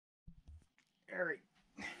Alright,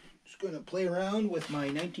 just going to play around with my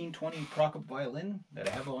 1920 Prokop violin that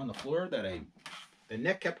I have on the floor that the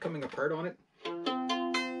neck kept coming apart on it.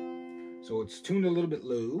 So it's tuned a little bit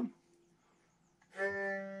low.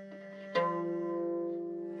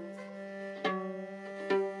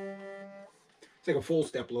 It's like a full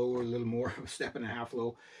step low or a little more, a step and a half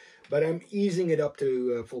low. But I'm easing it up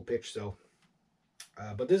to full pitch, so.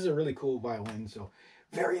 But this is a really cool violin, so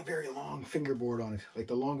very, very long fingerboard on it, like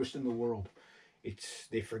the longest in the world.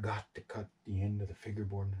 They forgot to cut the end of the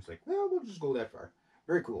fingerboard, and it's like, well, we'll just go that far.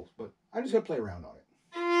 Very cool, but I just gotta play around on it.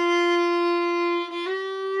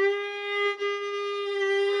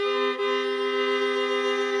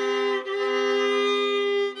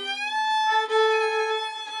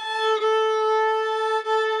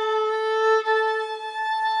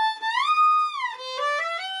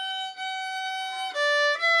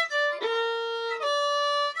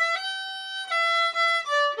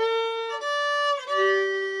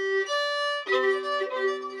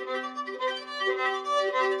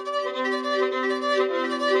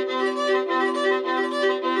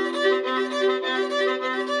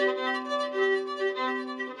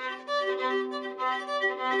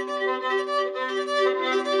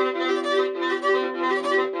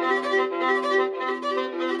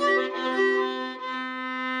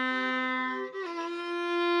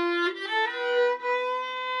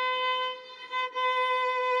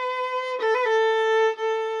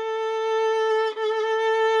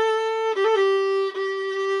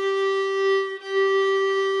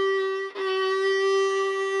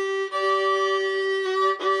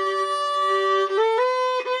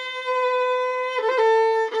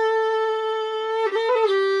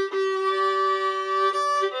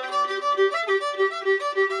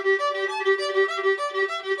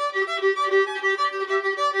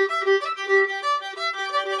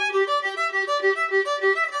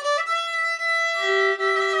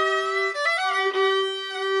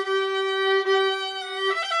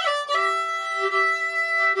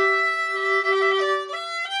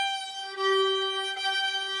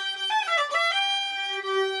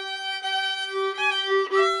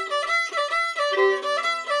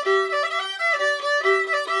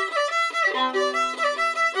 Thank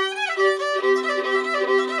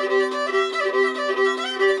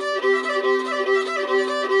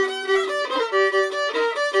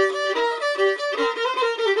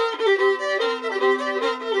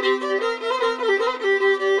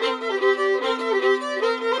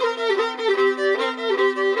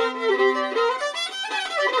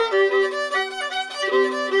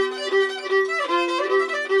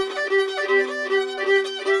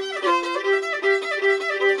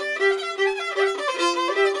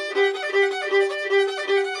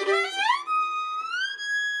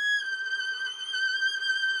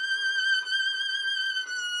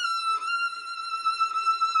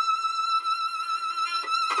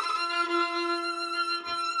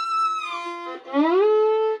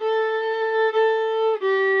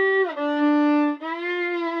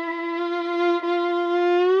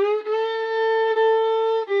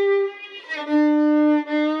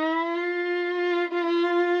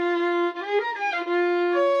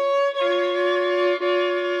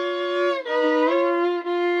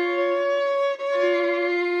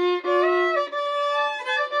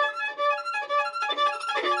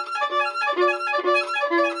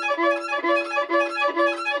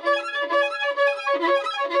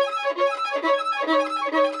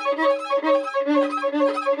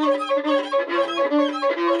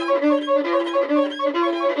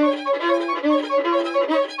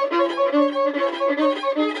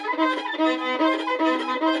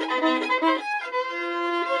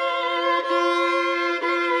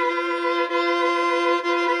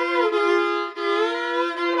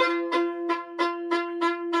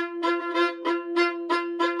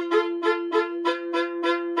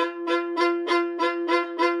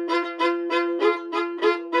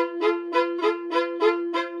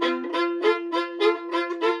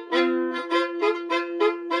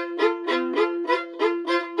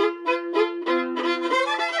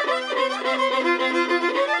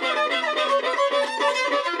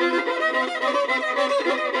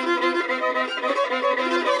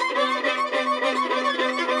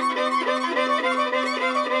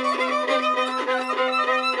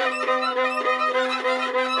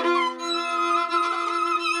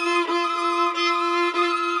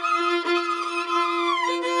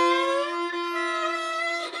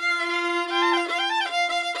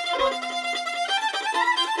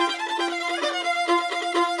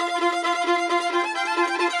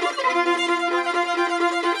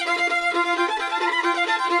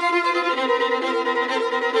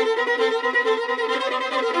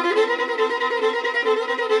I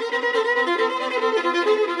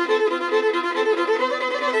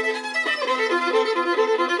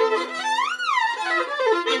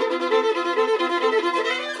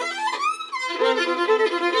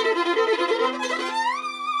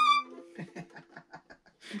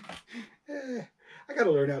gotta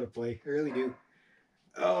learn how to play. I really do.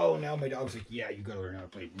 Oh, now my dog's like, yeah, you gotta learn how to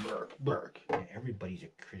play. Burk, burk. Yeah, everybody's a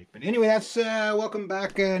critic. But anyway, that's welcome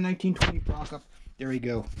back, 1920 Prokop. There we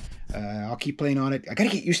go. I'll keep playing on it. I gotta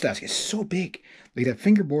get used to that. It's so big. Like, that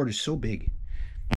fingerboard is so big.